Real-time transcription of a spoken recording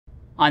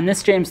On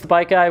this James the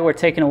Bike Guy, we're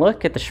taking a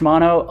look at the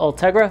Shimano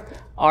Ultegra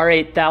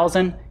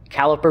R8000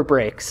 caliper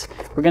brakes.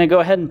 We're going to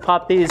go ahead and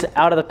pop these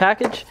out of the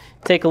package,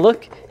 take a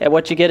look at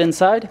what you get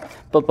inside.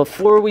 But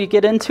before we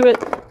get into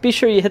it, be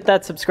sure you hit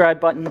that subscribe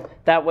button.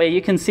 That way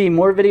you can see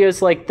more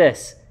videos like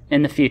this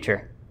in the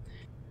future.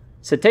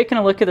 So taking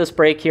a look at this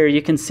brake here,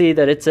 you can see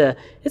that it's a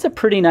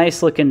pretty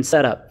nice looking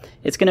setup.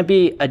 It's going to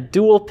be a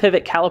dual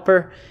pivot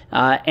caliper,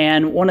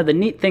 and one of the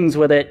neat things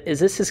with it is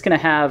this is going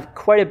to have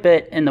quite a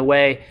bit in the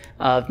way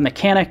of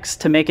mechanics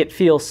to make it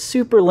feel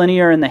super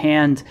linear in the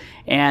hand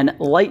and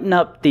lighten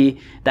up the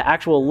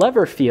actual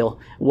lever feel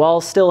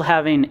while still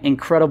having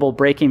incredible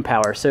braking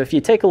power. So if you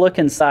take a look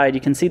inside,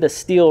 you can see the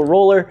steel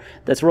roller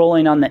that's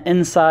rolling on the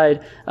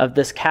inside of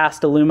this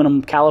cast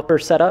aluminum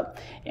caliper setup,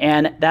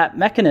 and that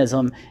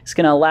mechanism is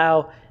going to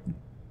allow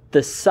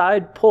the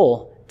side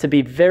pull to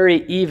be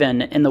very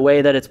even in the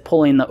way that it's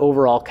pulling the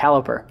overall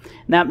caliper.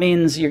 And that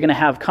means you're going to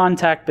have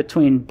contact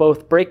between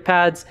both brake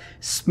pads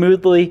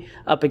smoothly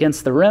up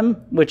against the rim,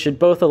 which should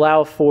both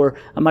allow for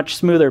a much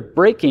smoother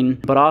braking,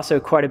 but also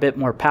quite a bit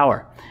more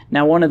power.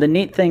 Now, one of the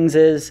neat things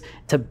is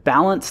to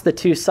balance the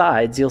two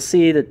sides, you'll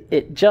see that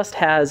it just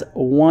has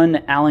one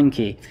Allen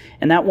key.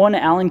 And that one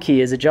Allen key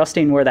is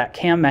adjusting where that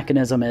cam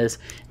mechanism is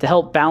to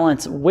help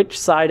balance which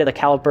side of the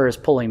caliper is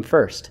pulling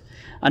first.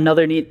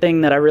 Another neat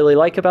thing that I really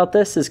like about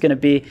this is going to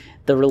be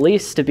the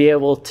release to be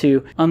able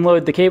to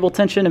unload the cable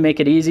tension to make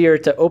it easier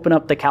to open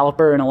up the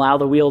caliper and allow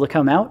the wheel to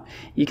come out.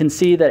 You can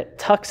see that it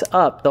tucks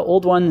up. The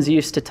old ones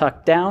used to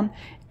tuck down,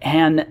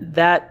 and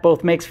that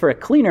both makes for a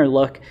cleaner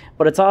look,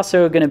 but it's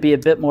also going to be a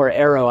bit more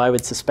aero, I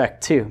would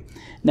suspect, too.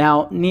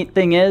 Now, neat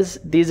thing is,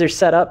 these are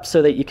set up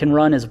so that you can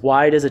run as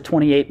wide as a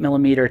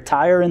 28mm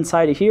tire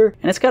inside of here,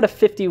 and it's got a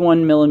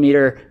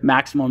 51mm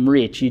maximum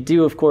reach. You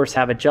do, of course,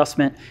 have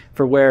adjustment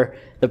for where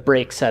the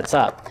brake sets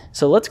up.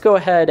 So let's go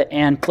ahead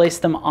and place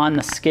them on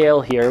the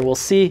scale here. We'll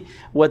see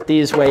what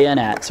these weigh in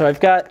at. So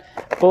I've got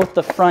both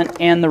the front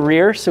and the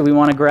rear, so we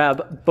want to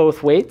grab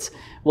both weights.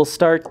 We'll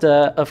start,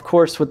 of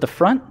course, with the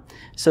front.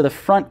 So the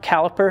front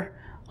caliper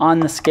on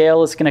the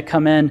scale is going to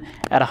come in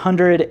at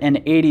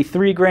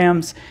 183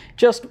 grams,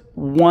 just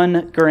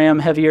 1 gram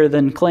heavier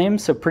than claimed,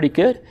 so pretty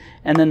good.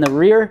 And then the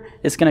rear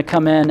is going to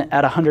come in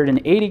at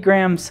 180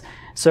 grams,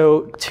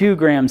 so 2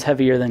 grams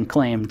heavier than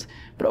claimed.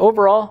 But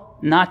overall,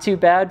 not too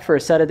bad for a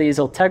set of these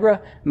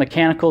Ultegra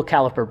mechanical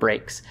caliper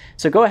brakes.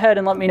 So go ahead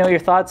and let me know your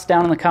thoughts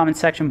down in the comment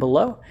section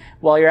below.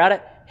 While you're at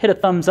it, hit a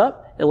thumbs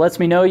up. It lets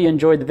me know you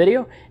enjoyed the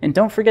video. And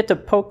don't forget to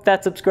poke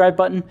that subscribe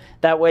button.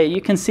 That way you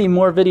can see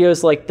more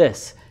videos like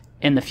this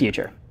in the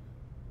future.